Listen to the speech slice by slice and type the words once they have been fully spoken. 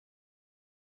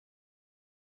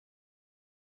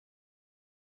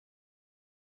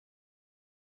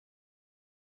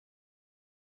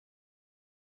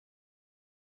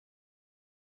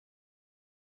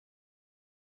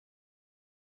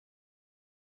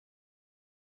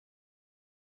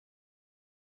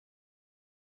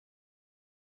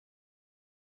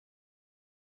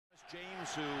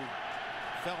James, who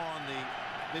fell on the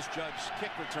misjudged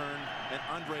kick return, and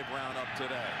Andre Brown up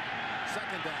today.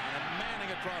 Second down, and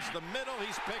Manning across the middle.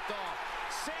 He's picked off.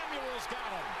 Samuel's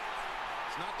got him.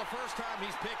 It's not the first time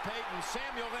he's picked Peyton.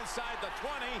 Samuel inside the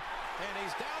 20, and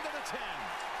he's down to the 10.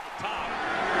 Top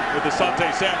with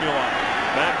Asante Samuel on.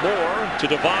 Matt Moore to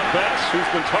Devon Best, who's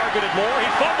been targeted more.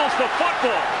 He fumbles the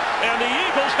football, and the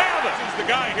Eagles have it. This is the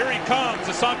guy. Here he comes.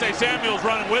 Asante Samuel's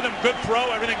running with him. Good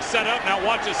throw. Everything's set up. Now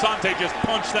watch Asante just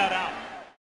punch that out.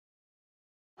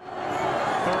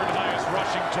 Third highest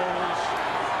rushing totals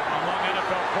among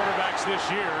NFL quarterbacks this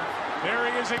year.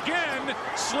 There he is again,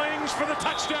 slings for the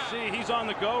touchdown. See, he's on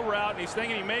the go route, and he's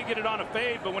thinking he may get it on a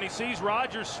fade, but when he sees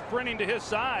Rodgers sprinting to his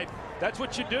side, that's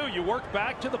what you do. You work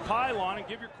back to the pylon and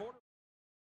give your quarterback.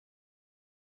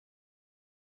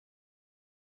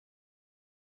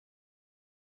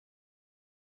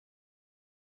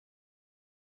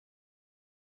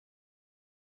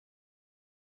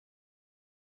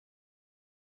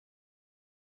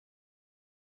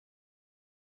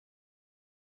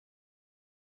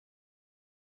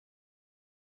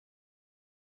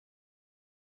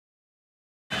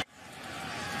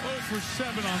 For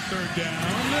 7 on third down.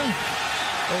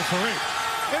 0 for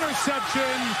 8.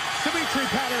 Interception. Dimitri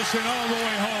Patterson all the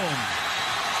way home.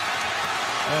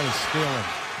 That is stealing.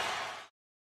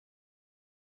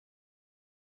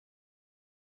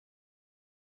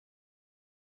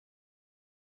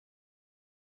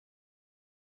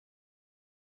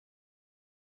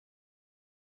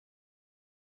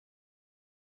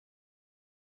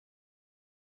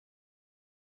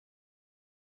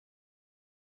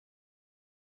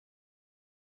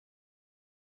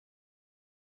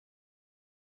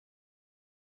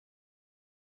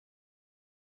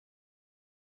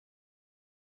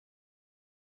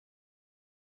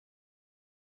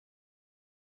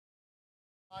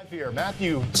 Here,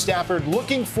 Matthew Stafford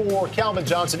looking for Calvin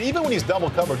Johnson. Even when he's double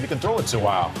covered, you can throw it to him.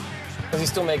 Wow. Because he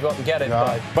still may go up and get it.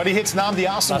 But he hits Nnamdi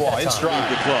Asomugha in stride.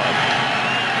 The club.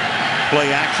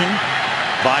 Play action.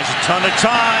 Buys a ton of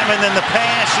time, and then the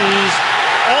pass is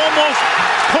almost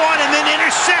caught and then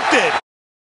intercepted.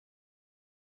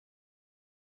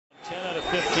 10 out of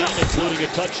 15, including a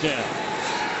touchdown.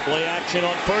 Play action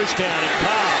on first down, and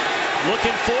Cobb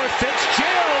looking for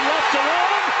Fitzgerald, left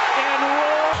alone, and roll.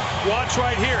 Watch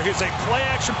right here. Here's a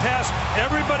play-action pass.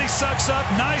 Everybody sucks up.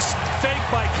 Nice fake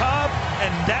by Cobb,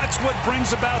 and that's what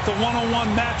brings about the one-on-one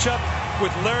matchup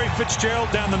with Larry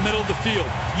Fitzgerald down the middle of the field.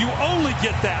 You only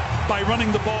get that by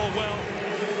running the ball well.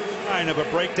 Kind of a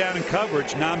breakdown in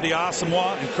coverage. Nnamdi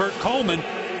Asomugha and Kurt Coleman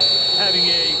having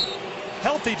a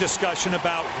healthy discussion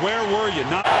about where were you.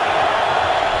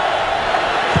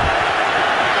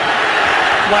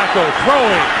 Flacco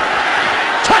throwing.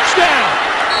 Touchdown!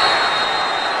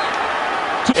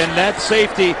 And that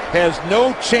safety has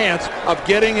no chance of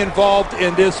getting involved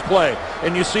in this play.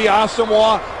 And you see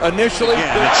Asomugha initially.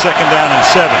 Again, it's second down and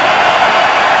 7.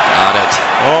 Got it.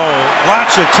 Oh,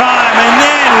 lots of time, and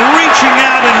then reaching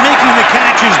out and making the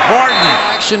catch is Barton.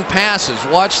 Action passes.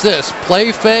 Watch this.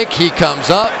 Play fake. He comes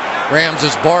up. Rams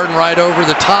is Barton right over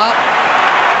the top.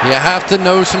 You have to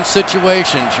know some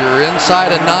situations. You're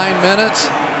inside of 9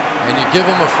 minutes, and you give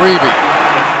them a freebie.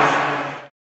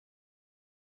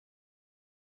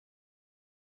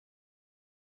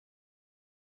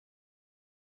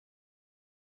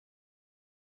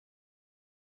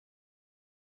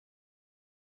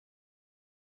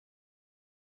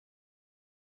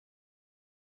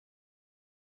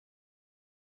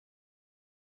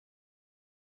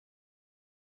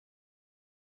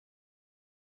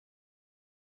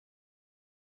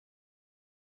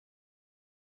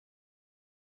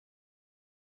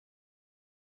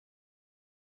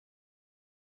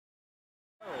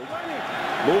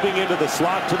 Moving into the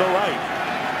slot to the right.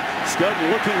 Scud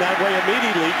looking that way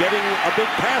immediately, getting a big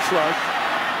pass rush.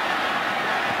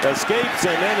 Escapes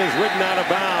and then is ridden out of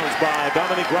bounds by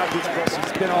Dominique Rodgers.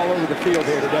 He's been all over the field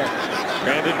here today.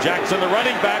 Brandon Jackson, the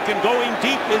running back, and going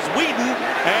deep is Whedon.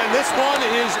 And this one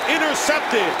is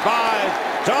intercepted by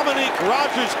Dominique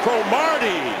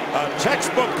Rodgers-Cromartie. A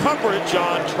textbook coverage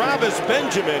on Travis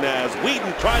Benjamin as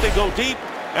Whedon tried to go deep,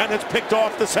 and it's picked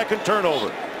off the second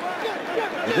turnover.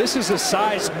 This is a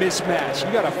size mismatch.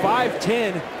 You got a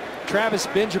 5'10" Travis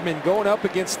Benjamin going up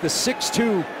against the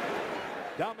 6'2"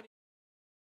 Dominique.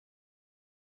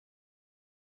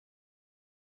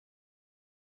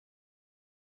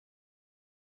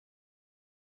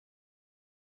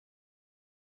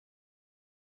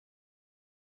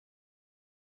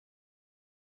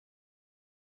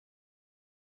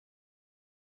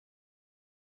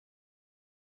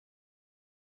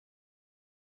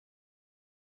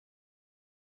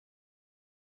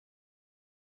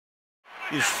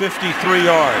 is 53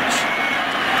 yards.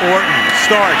 Orton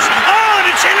starts. Oh, and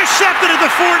it's intercepted at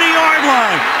the 40-yard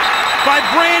line by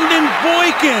Brandon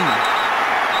Boykin.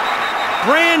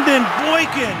 Brandon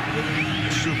Boykin.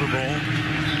 Super Bowl.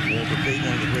 Walter Payton,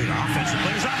 one of the great offensive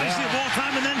players, obviously, of all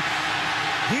time. And then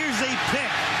here's a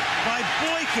pick by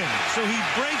Boykin. So he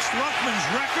breaks Ruckman's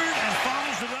record and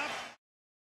follows it up.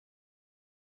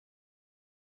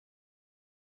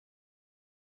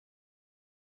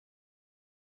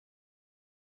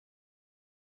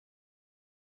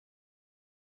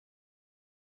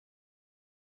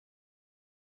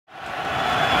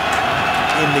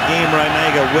 In the game right now,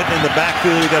 you got Whitten in the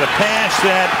backfield. You got a pass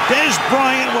that Dez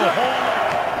Bryant will hold.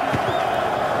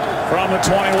 From the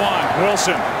 21,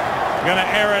 Wilson going to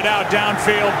air it out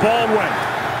downfield. Baldwin,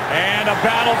 and a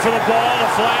battle for the ball.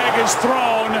 The flag is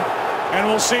thrown, and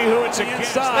we'll see who it's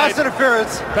against. Pass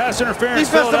interference. Pass interference.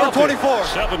 Defense number 24.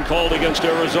 7 called against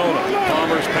Arizona.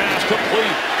 Palmer's pass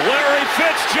complete. Larry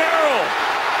Fitzgerald.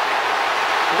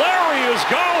 Larry is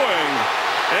going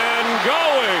and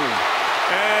going.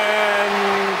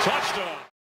 And touchdown.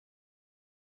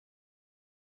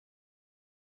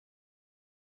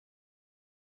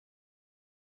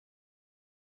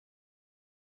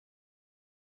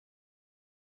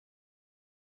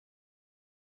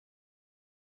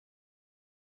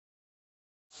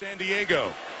 San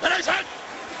Diego.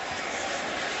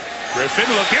 Griffin,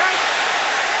 look out.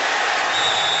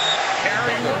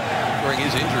 Carrying During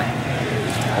his injury.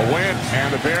 a win,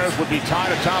 and the Bears would be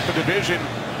tied atop the division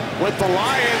with the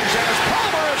Lions as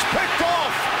Palmer is picked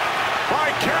off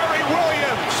by Kerry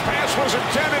Williams. Pass was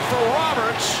intended for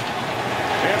Roberts.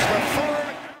 It's the third.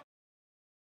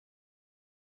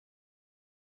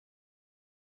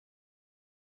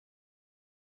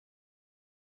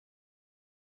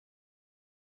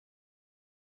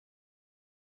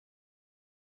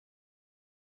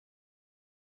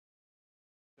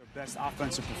 Their best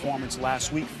offensive performance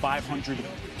last week,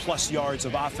 500-plus yards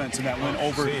of offense in that win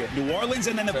over New Orleans,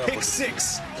 and then the pick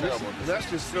six. That's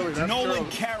just silly. That's Nolan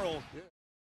Carroll.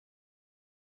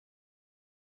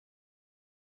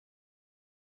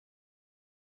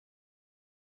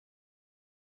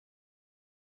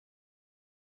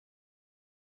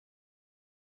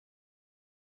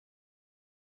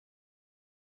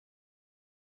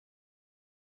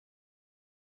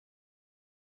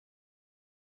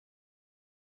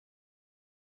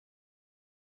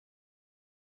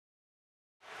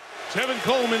 Tevin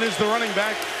Coleman is the running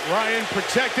back. Ryan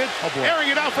protected. Airing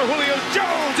it out for Julio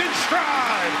Jones in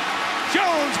stride.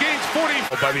 Jones gains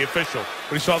 40 by the official,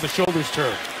 but he saw the shoulders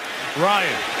turn.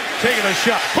 Ryan taking a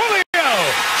shot. Julio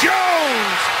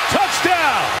Jones,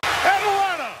 touchdown,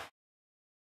 Atlanta.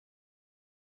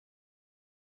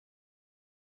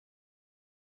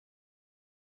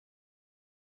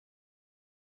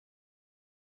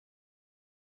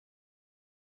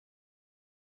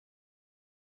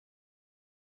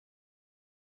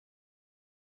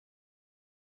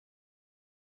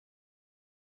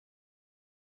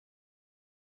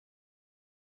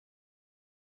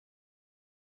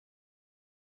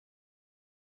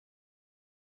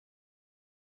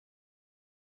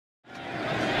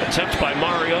 Attempt by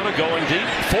Mariota going deep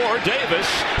for Davis,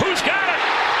 who's got it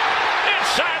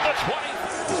inside the 20.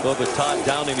 He spoke with Todd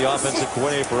Downing, the offensive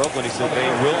coordinator for Oakland. He said they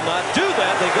will not do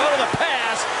that. They go to the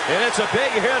pass, and it's a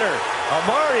big hitter.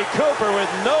 Amari Cooper with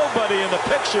nobody in the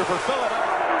picture for Philadelphia.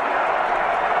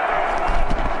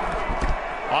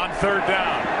 On third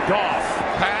down, Goff,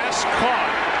 pass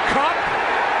caught, Cup,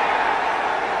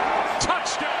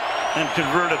 touchdown. And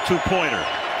convert a two-pointer.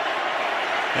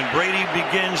 And Brady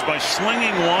begins by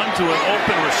slinging one to an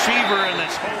open receiver, and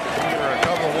that's Either a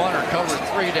cover 1 or cover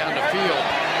 3 down the field.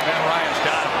 Matt Ryan's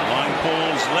got it. line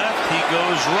pulls left. He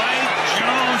goes right.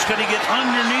 Jones, can he get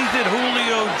underneath it?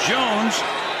 Julio Jones,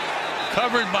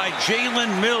 covered by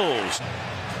Jalen Mills.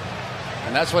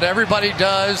 And that's what everybody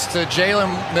does to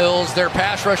Jalen Mills. Their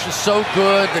pass rush is so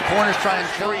good. The corners try and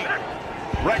kill him.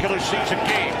 Regular season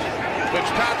game.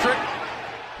 Fitzpatrick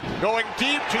going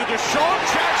deep to Deshaun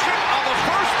Jackson on the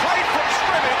first play from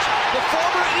scrimmage. The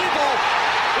former Eagle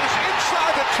is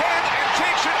inside the 10 and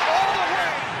takes it all the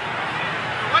way.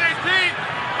 118,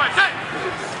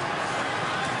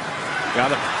 Got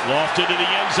it lofted to the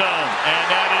end zone, and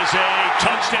that is a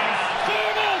touchdown.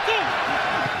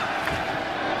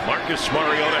 Marcus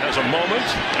Mariota has a moment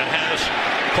and has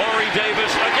Corey Davis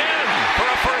again for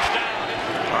a first down.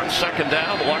 On second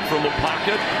down, Luck from the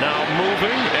pocket, now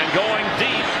moving and going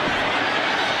deep.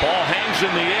 Ball hangs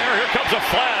in the air. Here comes a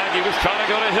flag. He was trying to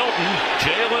go to Hilton.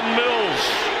 Jalen Mills.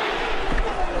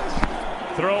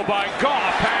 Throw by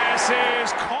Goff. Pass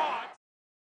is caught.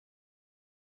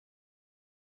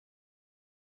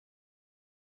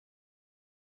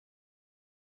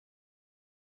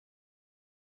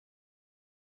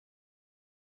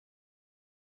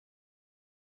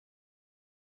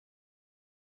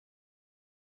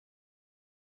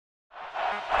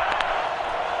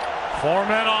 4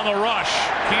 men on the rush.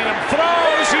 Keenum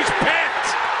throws. He's picked.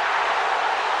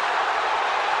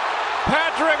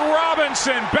 Patrick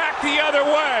Robinson back the other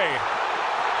way.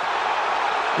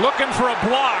 Looking for a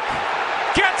block.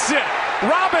 Gets it.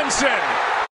 Robinson.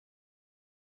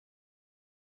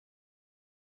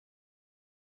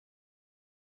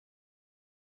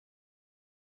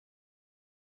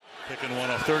 Picking one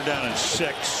off 3rd down and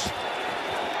 6.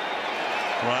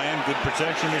 Ryan, good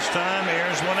protection this time.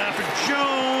 Airs one out for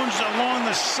Jones along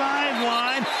the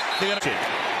sideline. They got it.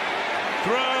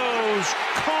 Throws.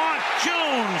 Caught.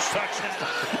 Jones. Touchdown.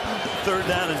 3rd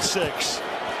down and 6.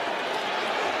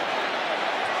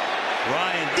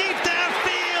 Ryan deep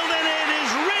downfield, and it is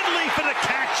Ridley for the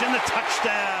catch and the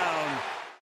touchdown.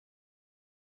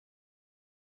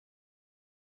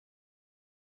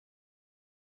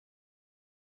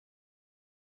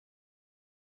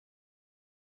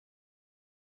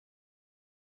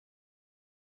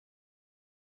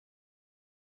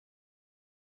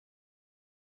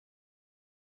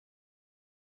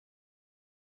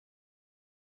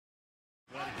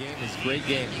 Game is a great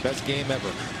game, best game ever.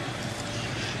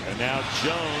 And now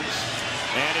Jones,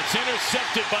 and it's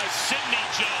intercepted by Sidney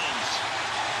Jones.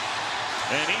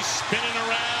 And he's spinning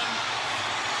around,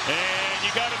 and you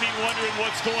got to be wondering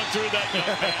what's going through that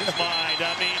young man's mind.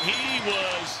 I mean, he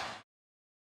was...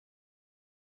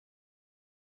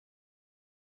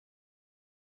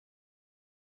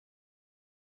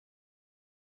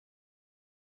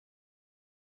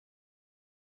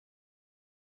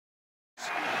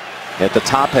 At the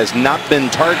top has not been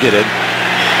targeted.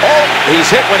 Oh, he's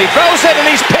hit when he throws it, and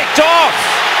he's picked off.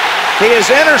 He is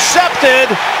intercepted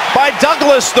by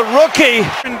Douglas, the rookie.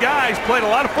 Guys played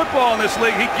a lot of football in this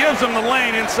league. He gives them the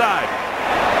lane inside.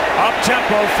 Up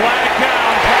tempo, flag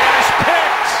down, pass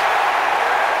picked.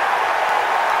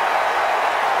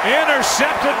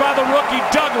 Intercepted by the rookie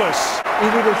Douglas.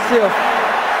 Easy to sift.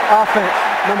 Offense,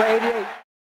 number 88.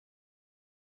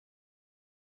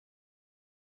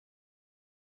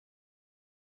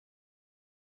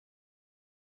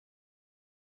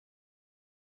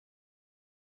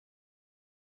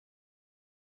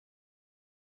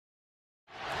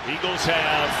 Eagles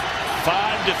have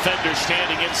 5 defenders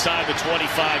standing inside the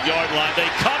 25-yard line. They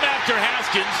come after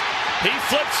Haskins. He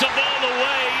flips the ball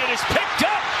away. It is picked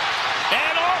up.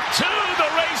 And off to the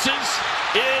races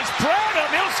is Branham.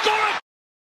 He'll score it.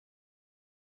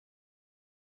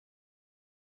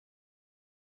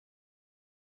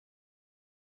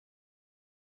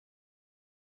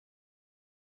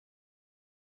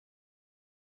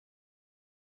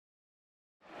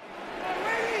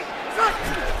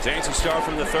 Dancy start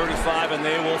from the 35, and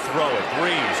they will throw it.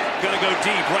 Breeze going to go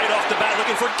deep, right off the bat,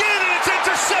 looking for Gannon. It's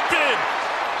intercepted.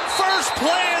 First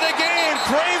play of the game,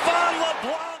 Cravon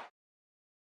LeBlanc.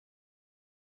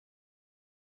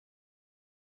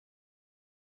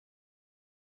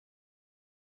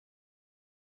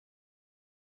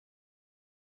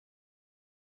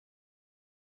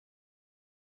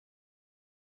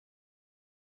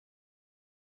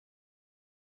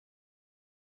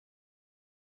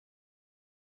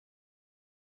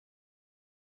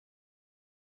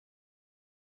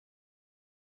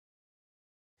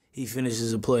 He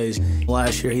finishes the plays.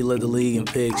 Last year, he led the league in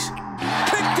picks.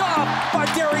 Picked off by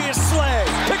Darius Slay.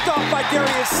 Picked off by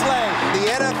Darius Slay.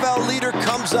 The NFL leader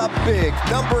comes up big.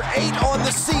 Number 8 on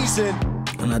the season.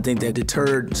 And I think that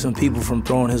deterred some people from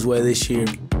throwing his way this year.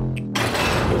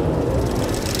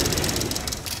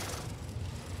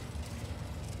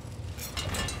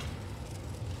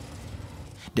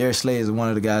 Darius Slay is one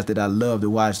of the guys that I love to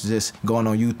watch, just going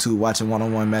on YouTube, watching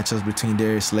one-on-one matchups between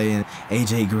Darius Slay and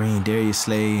A.J. Green, Darius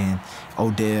Slay and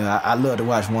Odell. I love to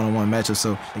watch one-on-one matchups.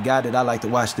 So the guy that I like to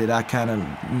watch that I kind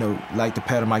of, like to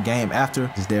pattern my game after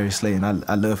is Darius Slay, and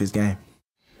I love his game.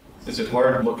 Is it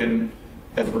hard looking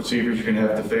at the receivers you're going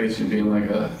to have to face and being like,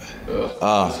 this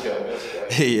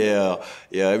guy? Yeah,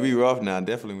 it'd be rough now,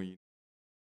 definitely when you